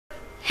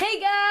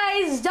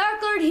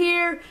Lord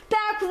here,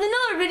 back with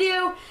another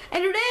video,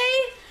 and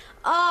today,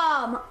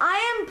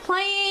 I am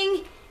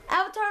playing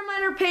Avatar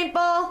Miner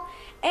Paintball,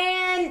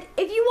 and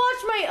if you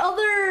watch my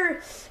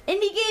other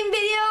indie game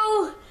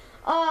video,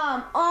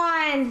 on,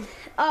 on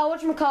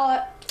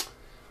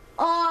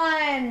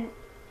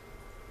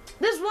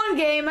this one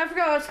game, I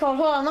forgot what it's called,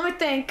 hold on, let me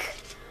think,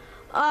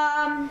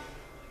 Castle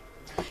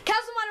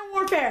Miner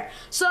Warfare.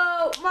 So,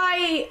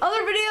 my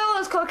other video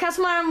is called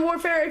Castle Miner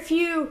Warfare. If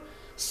you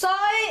saw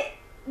it,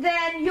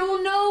 then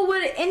you'll know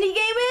what an indie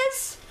game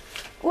is,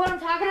 what I'm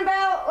talking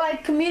about,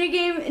 like community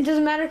game, it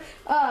doesn't matter,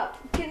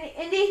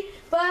 indie,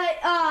 but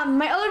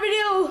my other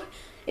video,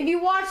 if you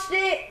watched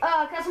it,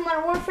 Castle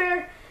Miner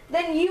Warfare,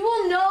 then you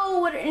will know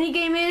what an indie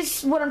game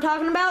is, what I'm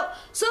talking about.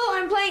 So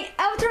I'm playing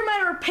Avatar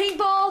Miner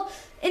Paintball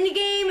indie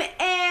game,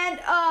 and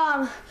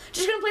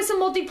just gonna play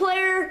some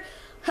multiplayer,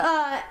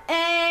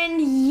 and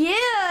yeah,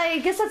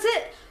 I guess that's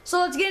it. So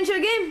let's get into a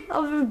game.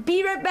 I'll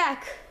be right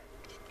back.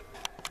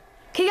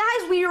 Okay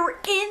guys, we are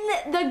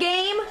in the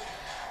game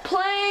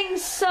playing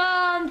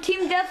some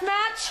team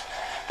deathmatch,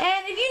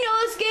 and if you know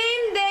this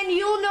game, then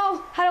you'll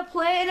know how to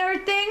play it and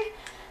everything.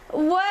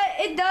 What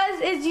it does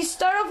is you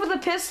start off with a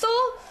pistol.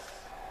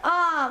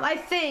 I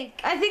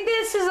think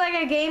this is like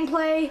a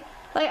gameplay.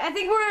 Like I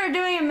think we're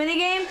doing a mini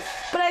game,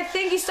 but I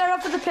think you start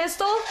off with a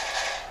pistol.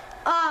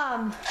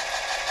 But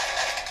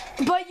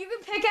you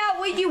can pick out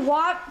what you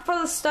want for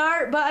the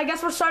start. But I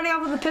guess we're starting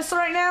off with a pistol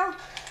right now.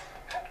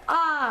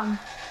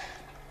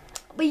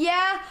 But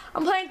yeah,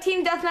 I'm playing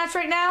team deathmatch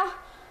right now.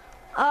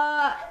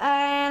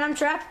 And I'm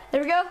trapped.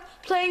 There we go.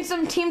 Playing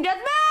some team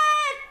deathmatch.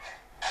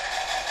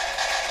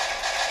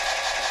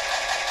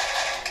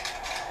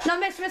 No,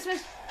 miss.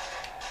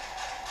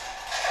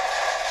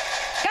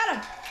 Got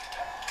him.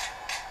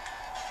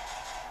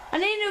 I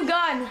need a new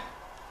gun.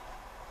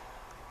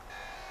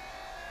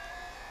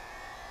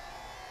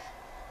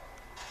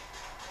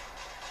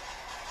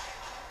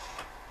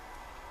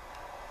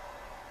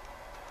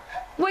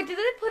 Wait, did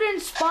they put in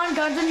spawn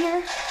guns in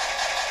here?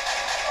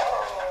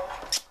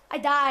 I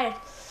died.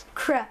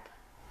 Crap.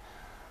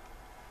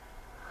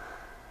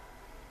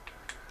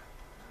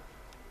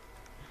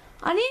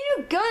 I need a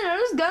new gun. Are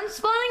those guns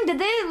spawning? Did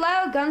they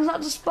allow guns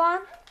not to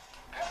spawn?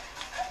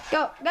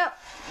 Go.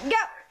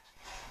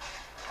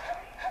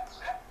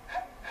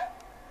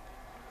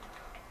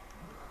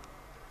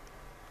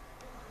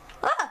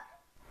 Ah!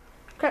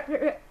 Crap.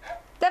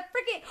 That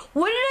freaking...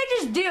 What did I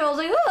just do? I was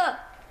like, ah!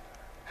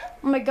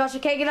 Oh my gosh, I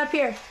can't get up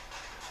here.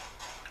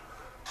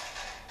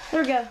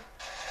 There we go.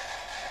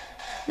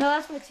 No,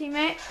 that's my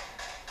teammate.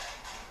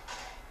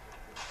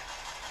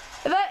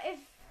 If I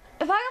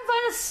can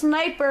find a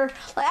sniper,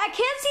 like I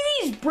can't see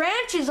these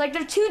branches, like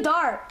they're too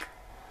dark.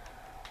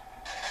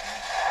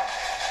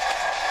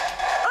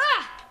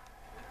 Ah!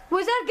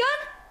 Was that a gun?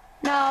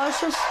 No, it's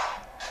just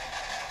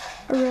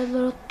a red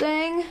little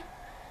thing.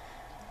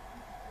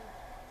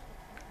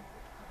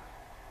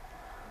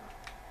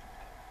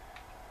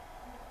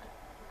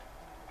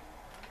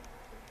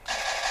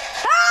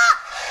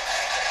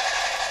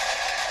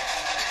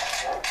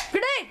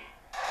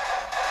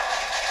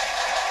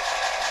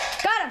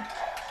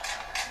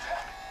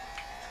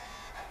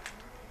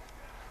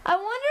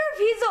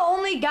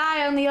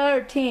 Guy on the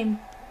other team.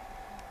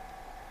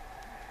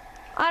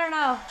 I don't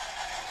know.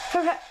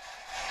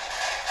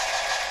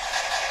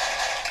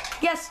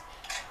 Yes.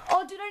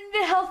 Oh, dude, I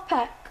need a health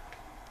pack.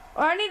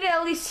 Or I need to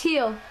at least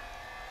heal.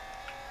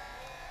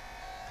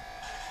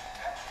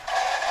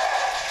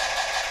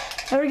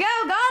 There we go.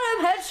 Got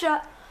him.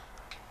 Headshot.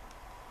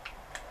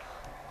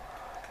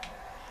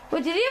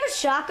 Wait, did he have a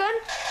shotgun?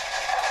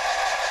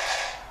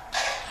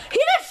 He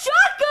had a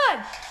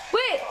shotgun!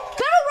 Wait,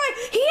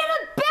 he had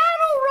a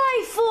battle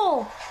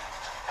rifle!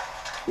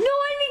 No,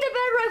 I need a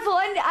battle rifle.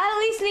 I at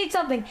least need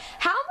something.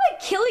 How am I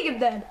killing him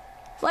then?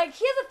 Like,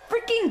 he has a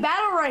freaking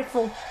battle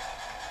rifle.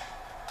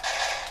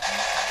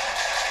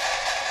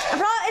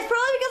 It's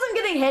probably because I'm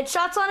getting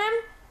headshots on him.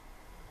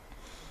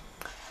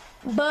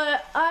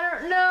 But, I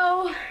don't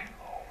know.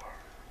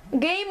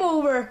 Game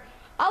over.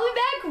 I'll be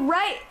back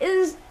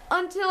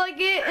until I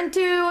get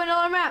into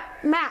another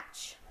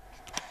match.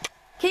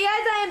 Okay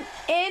guys, I'm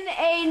in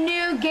a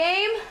new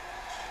game.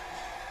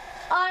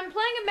 I'm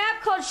playing a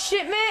map called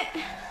Shipment.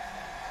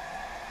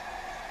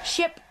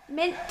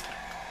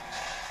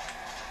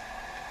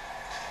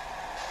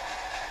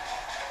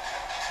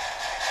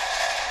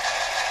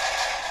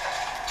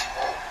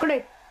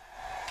 Great.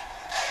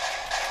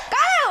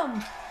 Got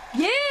him!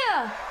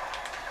 Yeah!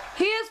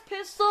 He has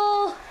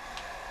pistol.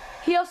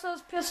 He also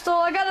has pistol.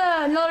 I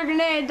got another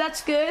grenade.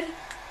 That's good.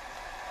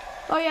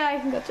 Oh yeah, I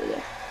can go through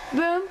there.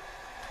 Boom.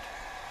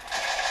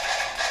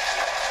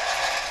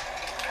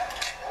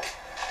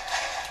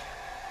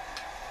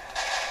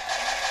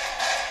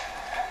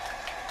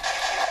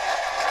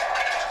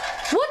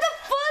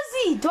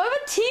 Do I have a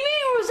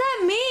teammate or was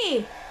that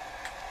me?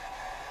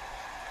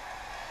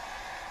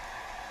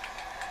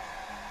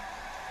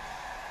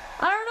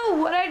 I don't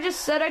know what I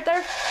just said right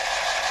there.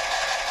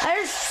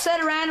 I just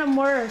said a random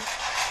word.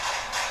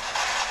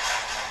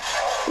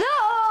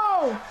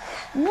 No!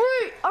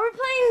 Are we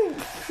playing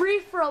free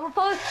for all. We're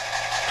probably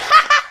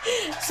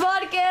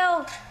spot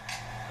kill.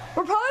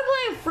 We're probably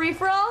playing free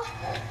for all.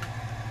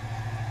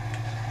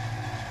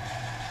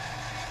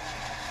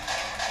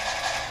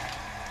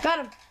 Got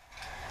him.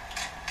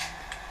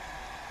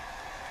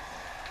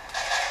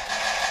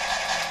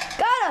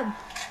 Got him.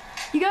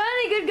 You got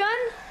any good gun?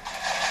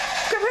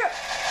 Come here.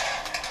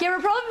 Yeah,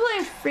 we're probably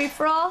playing free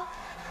for all.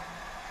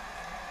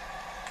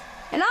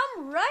 And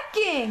I'm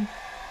wrecking.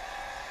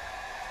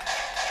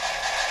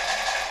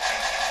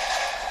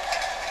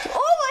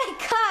 Oh my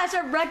gosh,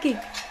 I'm wrecking.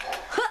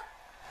 Huh.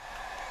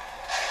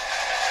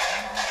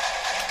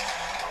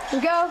 Here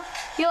we go.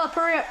 Heal up,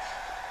 hurry up.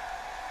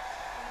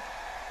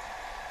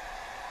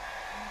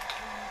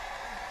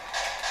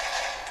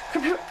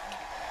 Come here.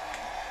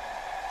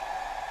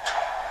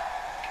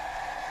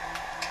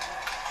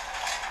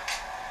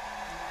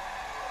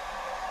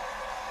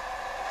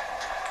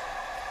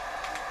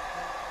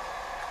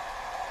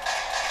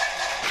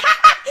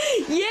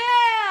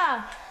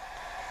 Yeah!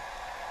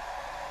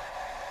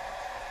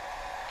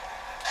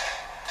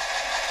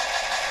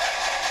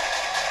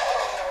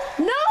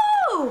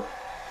 No!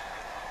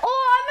 Oh,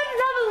 I'm at the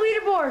top of the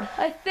leaderboard,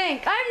 I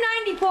think. I have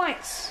 90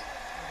 points.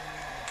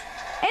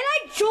 And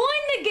I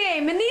joined the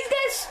game, and these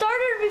guys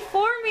started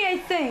before me, I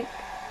think.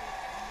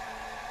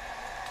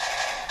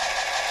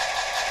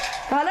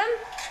 Got him?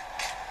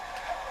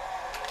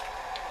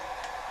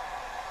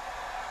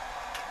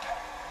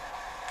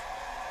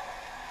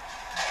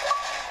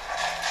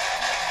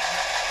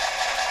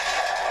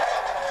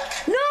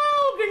 No,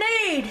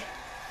 grenade!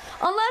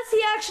 Unless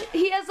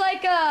he has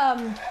like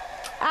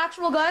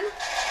actual gun.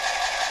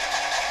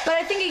 But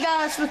I think he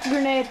got us with the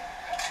grenade.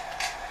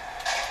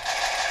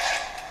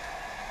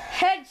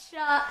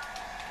 Headshot.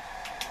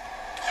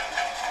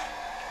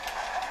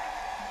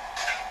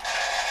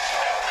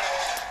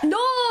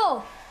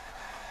 No!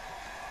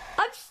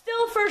 I'm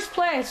still first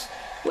place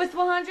with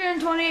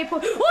 128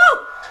 points.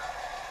 Whoa!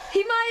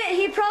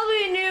 He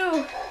probably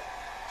knew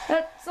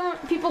that some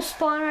people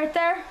spawn right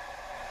there.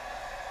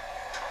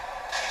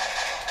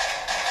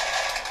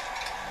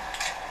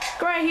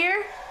 Go right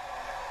here.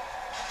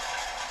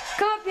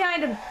 Come up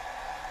behind him.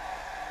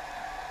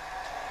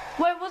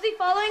 Wait, was he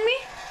following me?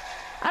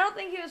 I don't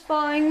think he was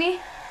following me.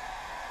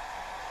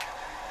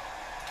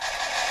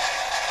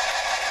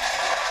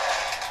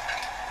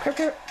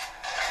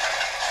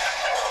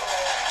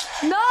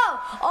 No!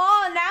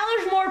 Oh, now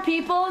there's more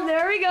people.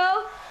 There we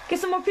go. Get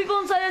some more people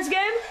inside this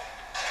game.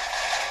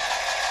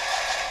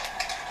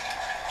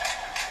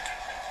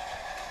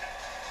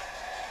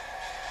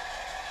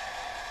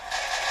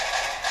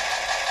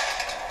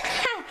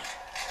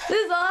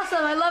 This is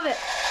awesome. I love it.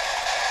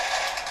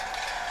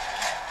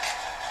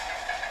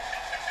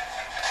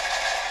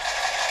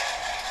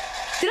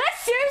 Did I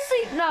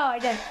seriously? No, I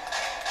didn't.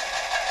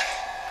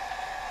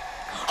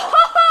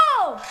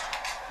 Oh!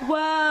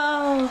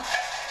 Wow.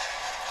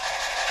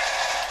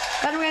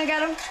 Got him,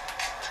 got him.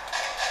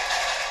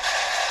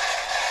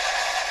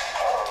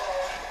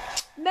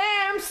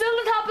 Man, I'm still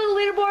at the top of the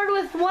leaderboard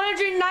with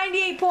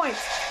 198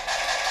 points.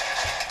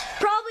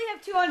 Probably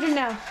have 200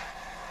 now.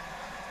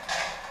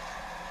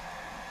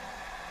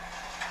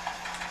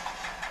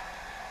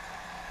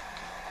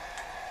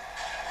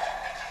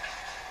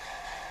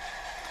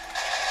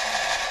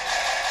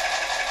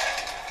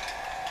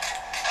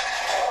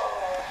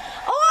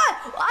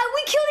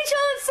 We killed each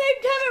other at the same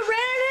time and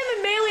ran at him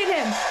and meleeed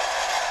him.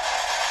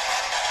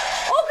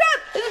 Oh crap!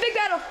 This is a big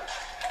battle.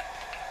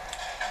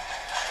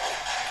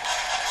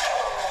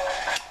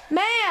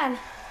 Man,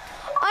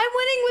 I'm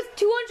winning with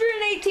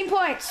 218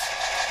 points.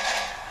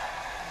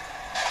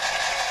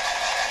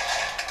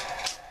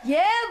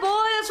 Yeah,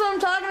 boy, that's what I'm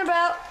talking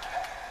about.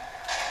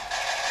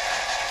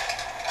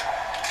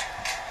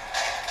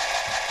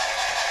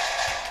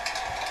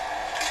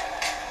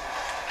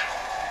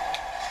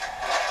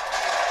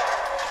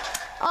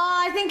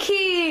 I think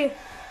he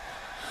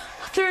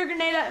threw a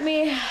grenade at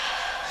me.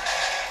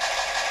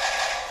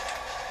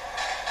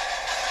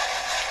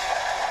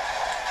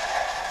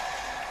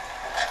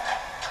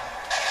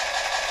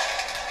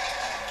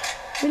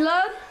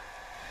 Reload.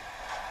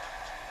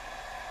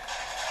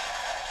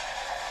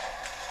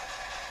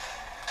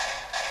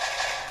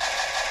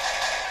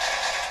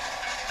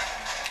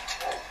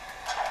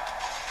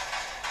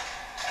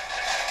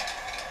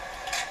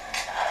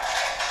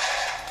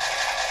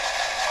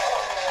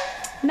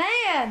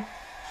 Man,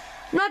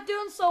 I'm not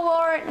doing so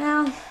well right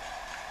now.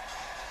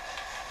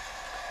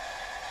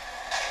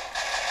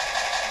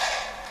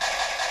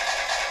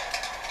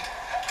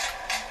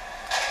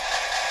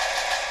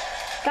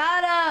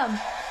 Got him.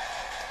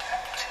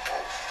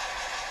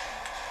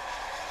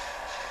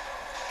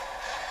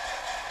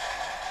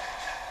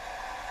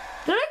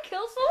 Did I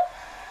kill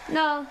someone?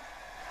 No.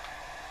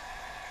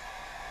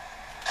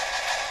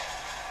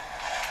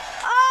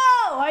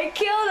 Oh, I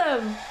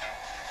killed him.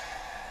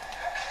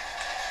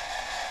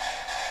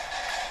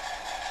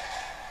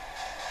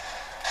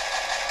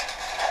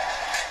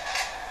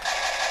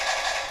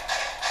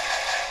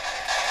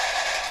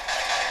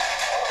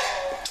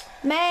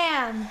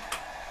 Man.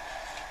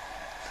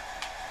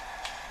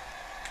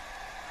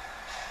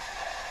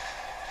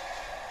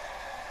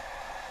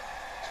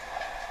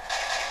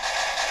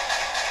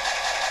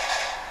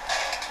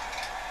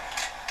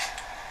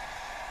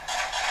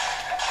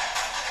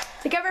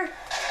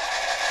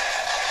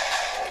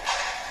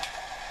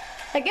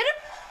 I get him?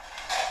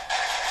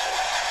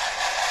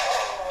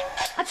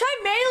 I tried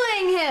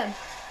meleeing him.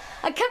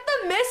 I kept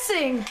on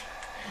missing.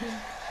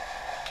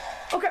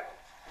 Okay,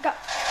 got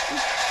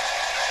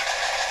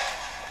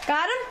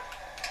him?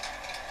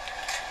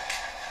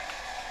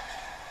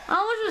 I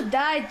almost just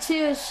died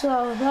too,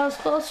 so that was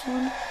a close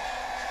one.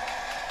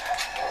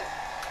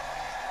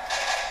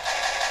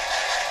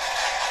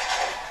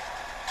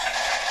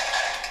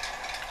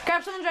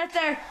 Crap, someone's right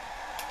there.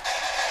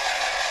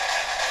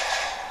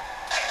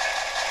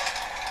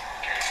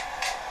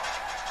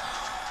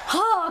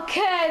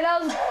 Okay, that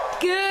was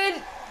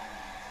good.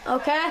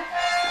 Okay,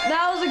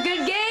 that was a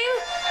good game.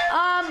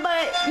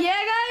 But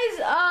yeah,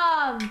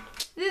 guys,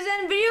 this is the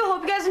end of the video.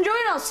 Hope you guys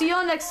enjoyed. I'll see you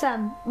all next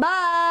time.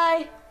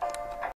 Bye.